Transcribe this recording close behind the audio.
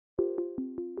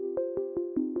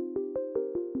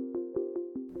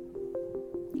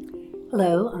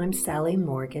Hello, I'm Sally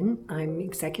Morgan. I'm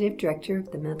Executive Director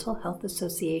of the Mental Health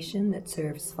Association that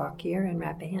serves Fauquier and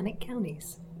Rappahannock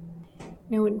counties.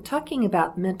 Now, when talking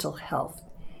about mental health,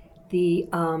 the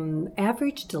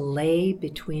average delay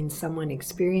between someone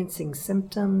experiencing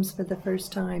symptoms for the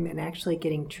first time and actually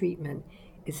getting treatment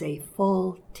is a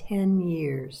full 10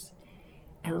 years.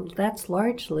 And that's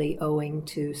largely owing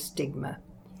to stigma.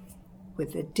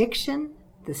 With addiction,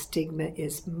 the stigma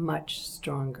is much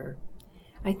stronger.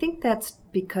 I think that's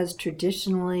because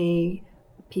traditionally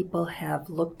people have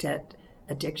looked at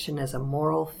addiction as a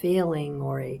moral failing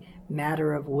or a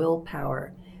matter of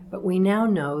willpower, but we now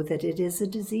know that it is a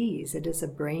disease. It is a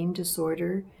brain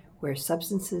disorder where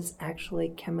substances actually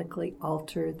chemically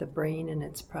alter the brain and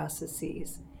its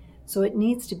processes. So it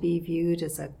needs to be viewed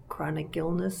as a chronic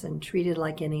illness and treated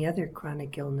like any other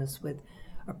chronic illness with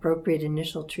appropriate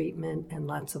initial treatment and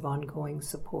lots of ongoing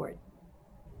support.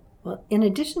 Well, in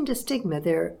addition to stigma,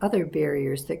 there are other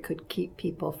barriers that could keep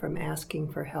people from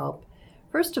asking for help.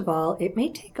 First of all, it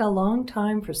may take a long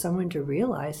time for someone to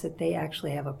realize that they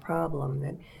actually have a problem,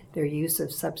 that their use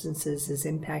of substances is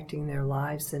impacting their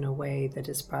lives in a way that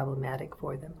is problematic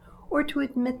for them, or to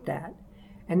admit that.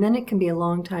 And then it can be a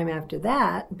long time after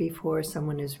that before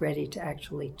someone is ready to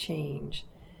actually change.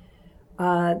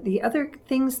 The other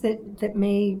things that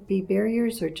may be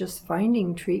barriers are just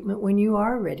finding treatment when you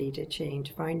are ready to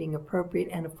change, finding appropriate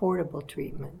and affordable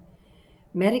treatment.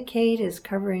 Medicaid is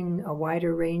covering a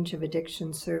wider range of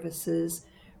addiction services.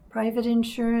 Private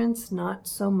insurance, not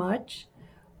so much.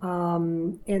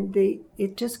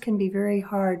 It just can be very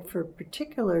hard for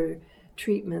particular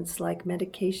treatments like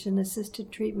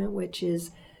medication-assisted treatment, which is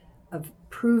a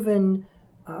proven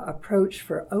approach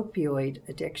for opioid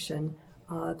addiction.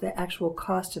 The actual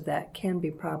cost of that can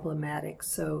be problematic.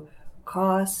 So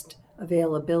cost,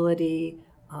 availability,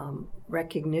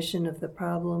 recognition of the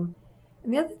problem.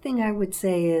 And the other thing I would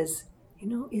say is,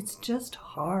 it's just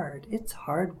hard. It's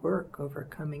hard work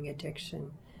overcoming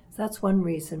addiction. So that's one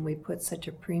reason we put such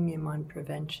a premium on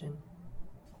prevention.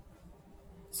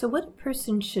 So what a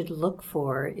person should look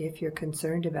for if you're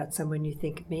concerned about someone you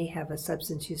think may have a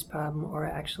substance use problem or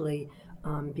actually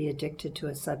be addicted to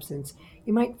a substance,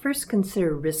 you might first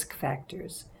consider risk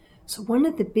factors. So one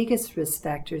of the biggest risk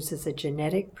factors is a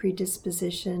genetic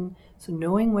predisposition. So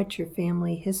knowing what your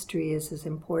family history is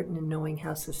important in knowing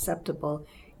how susceptible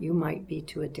you might be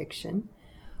to addiction.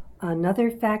 Another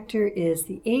factor is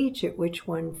the age at which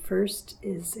one first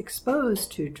is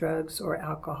exposed to drugs or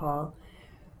alcohol.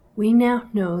 We now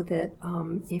know that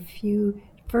if you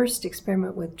first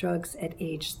experiment with drugs at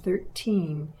age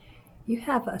 13, you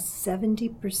have a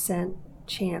 70%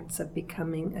 chance of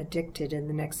becoming addicted in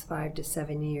the next 5 to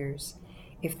 7 years.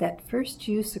 If that first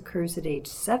use occurs at age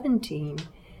 17,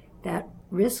 that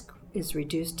risk is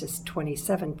reduced to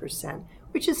 27%,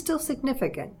 which is still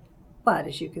significant, but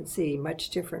as you can see,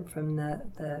 much different from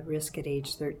the risk at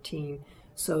age 13.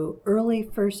 So early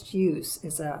first use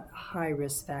is a high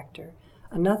risk factor.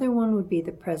 Another one would be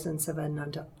the presence of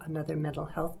another mental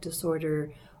health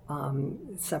disorder,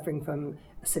 suffering from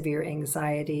severe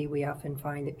anxiety. We often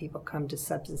find that people come to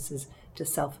substances to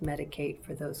self-medicate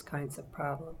for those kinds of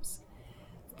problems.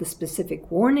 The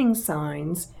specific warning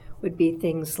signs would be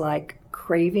things like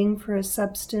craving for a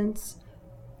substance,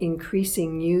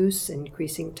 increasing use,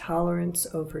 increasing tolerance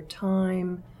over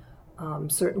time,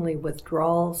 certainly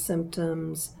withdrawal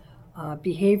symptoms,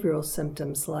 behavioral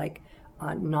symptoms like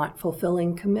not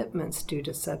fulfilling commitments due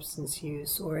to substance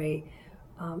use, or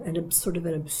sort of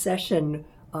an obsession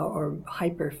or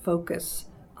hyper-focus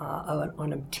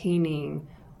on obtaining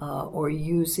or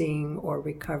using or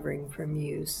recovering from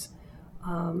use.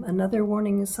 Another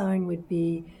warning sign would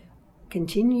be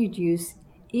continued use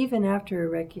even after a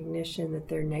recognition that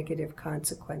there are negative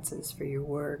consequences for your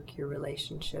work, your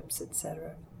relationships,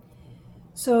 etc.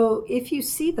 So if you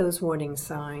see those warning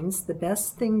signs, the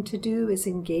best thing to do is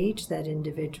engage that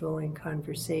individual in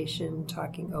conversation,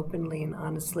 talking openly and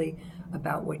honestly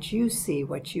about what you see,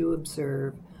 what you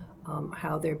observe,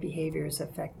 how their behavior is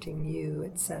affecting you,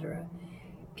 etc.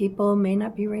 People may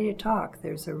not be ready to talk.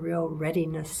 There's a real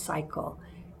readiness cycle,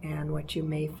 and what you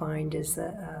may find is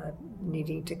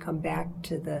needing to come back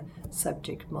to the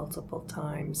subject multiple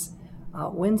times.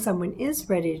 When someone is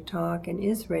ready to talk and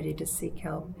is ready to seek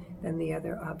help, then the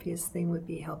other obvious thing would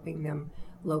be helping them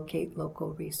locate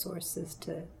local resources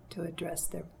to address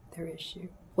their issue.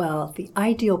 Well, the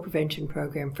ideal prevention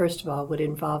program, first of all, would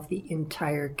involve the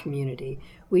entire community.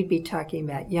 We'd be talking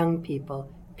about young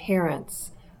people,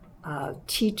 parents,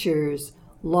 teachers,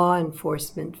 law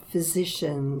enforcement,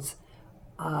 physicians,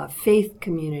 faith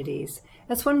communities.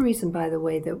 That's one reason, by the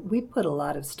way, that we put a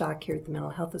lot of stock here at the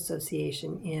Mental Health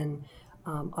Association in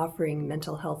offering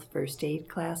mental health first aid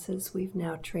classes. We've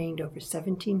now trained over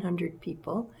 1,700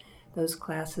 people. Those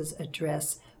classes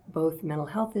address both mental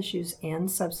health issues and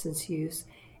substance use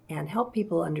and help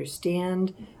people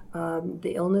understand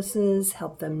the illnesses,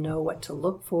 help them know what to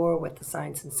look for, what the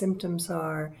signs and symptoms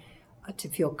are, to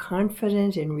feel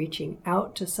confident in reaching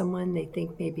out to someone they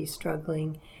think may be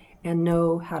struggling, and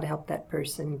know how to help that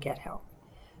person get help.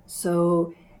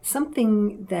 So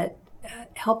something that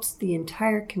helps the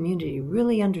entire community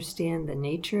really understand the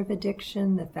nature of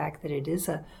addiction, the fact that it is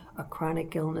a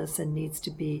chronic illness and needs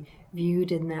to be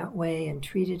viewed in that way and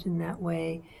treated in that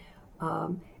way,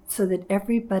 so that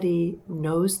everybody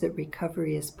knows that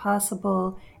recovery is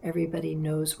possible, everybody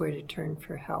knows where to turn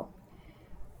for help.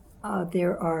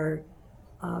 There are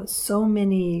so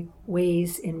many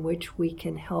ways in which we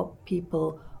can help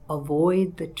people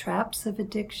avoid the traps of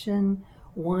addiction.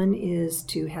 One is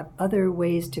to have other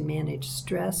ways to manage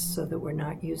stress so that we're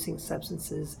not using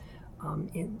substances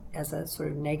as a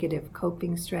sort of negative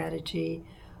coping strategy.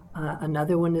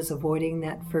 Another one is avoiding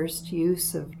that first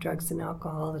use of drugs and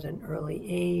alcohol at an early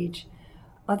age.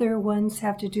 Other ones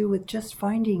have to do with just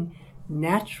finding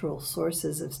natural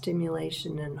sources of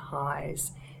stimulation and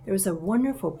highs. There was a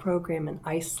wonderful program in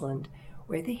Iceland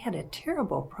where they had a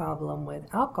terrible problem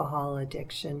with alcohol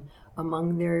addiction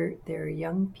among their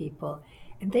young people.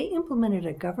 And they implemented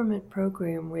a government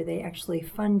program where they actually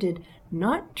funded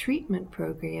not treatment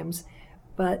programs,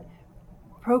 but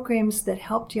programs that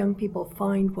helped young people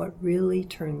find what really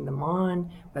turned them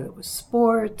on, whether it was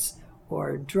sports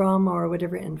or drama or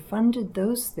whatever, and funded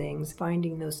those things,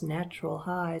 finding those natural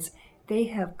highs. They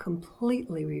have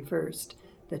completely reversed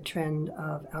the trend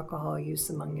of alcohol use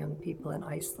among young people in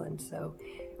Iceland. So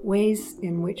ways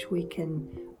in which we can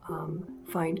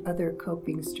find other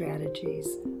coping strategies,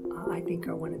 I think,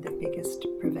 are one of the biggest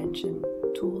prevention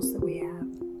tools that we have.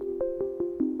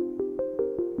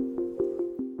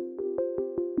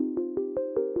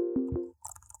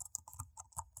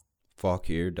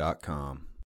 Falkyear.com